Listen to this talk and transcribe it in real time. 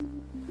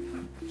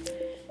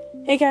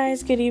Hey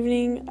guys, good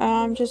evening.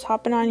 Just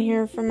hopping on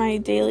here for my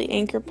daily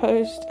anchor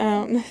post.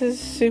 This is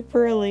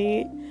super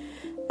late.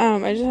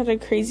 I just had a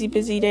crazy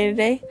busy day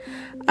today.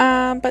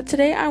 But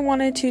today I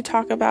wanted to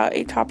talk about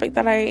a topic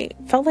that I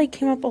felt like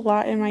came up a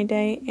lot in my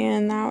day,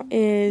 and that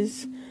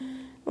is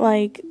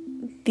like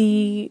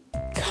the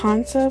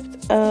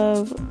concept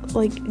of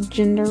like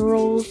gender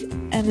roles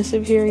and the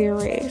superior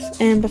race.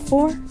 And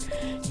before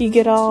you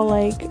get all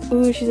like,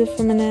 ooh, she's a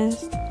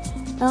feminist.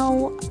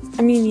 No,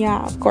 I mean,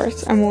 yeah, of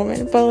course, I'm a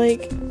woman, but,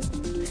 like,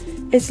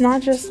 it's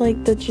not just,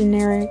 like, the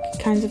generic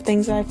kinds of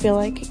things that I feel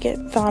like get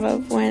thought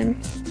of when,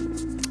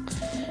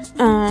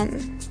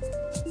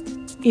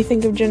 you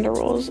think of gender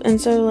roles.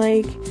 And so,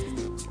 like,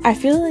 I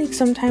feel like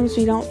sometimes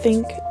we don't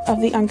think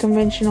of the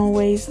unconventional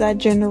ways that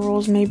gender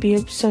roles may be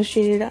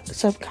associated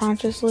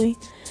subconsciously,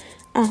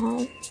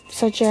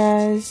 such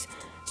as,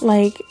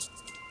 like,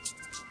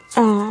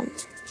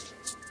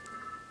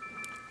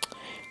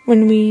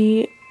 when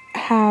we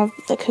have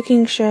the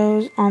cooking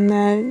shows on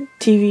the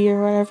TV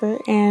or whatever,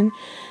 and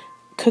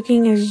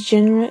cooking is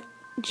generally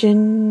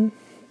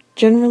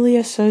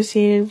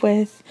associated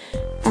with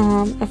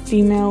a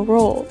female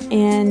role,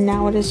 and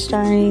now it is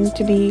starting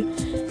to be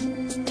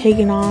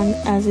taken on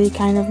as a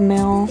kind of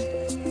male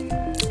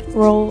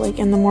role, like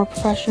in the more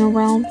professional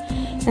realm.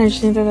 And I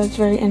just think that that's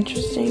very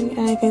interesting,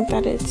 and I think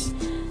that it's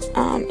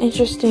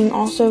interesting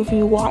also if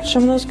you watch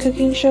some of those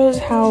cooking shows,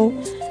 how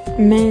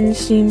men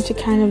seem to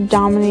kind of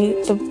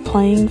dominate the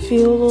playing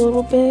field a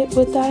little bit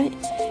with that,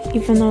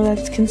 even though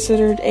that's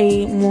considered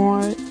a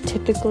more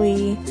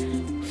typically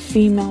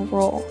female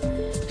role.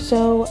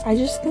 So I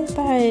just think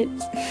that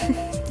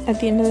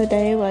at the end of the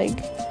day, like,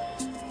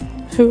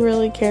 who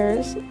really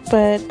cares?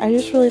 But I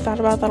just really thought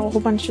about that a whole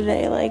bunch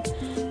today, like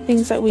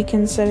things that we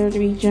consider to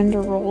be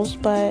gender roles,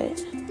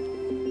 but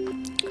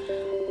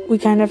we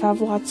kind of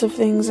have lots of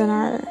things in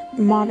our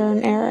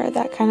modern era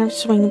that kind of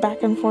swing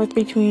back and forth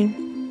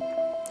between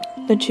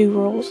the two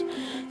roles.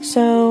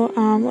 So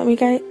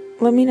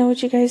let me know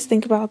what you guys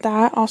think about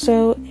that.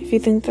 Also, if you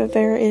think that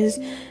there is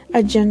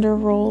a gender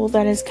role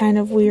that is kind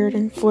of weird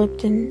and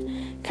flipped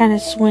and kind of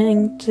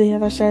swinging to the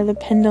other side of the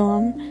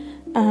pendulum,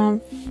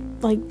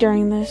 like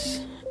during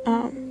this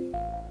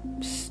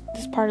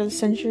part of the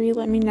century,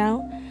 let me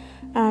know.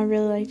 I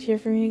really like to hear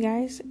from you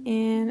guys,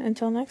 and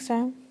until next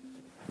time.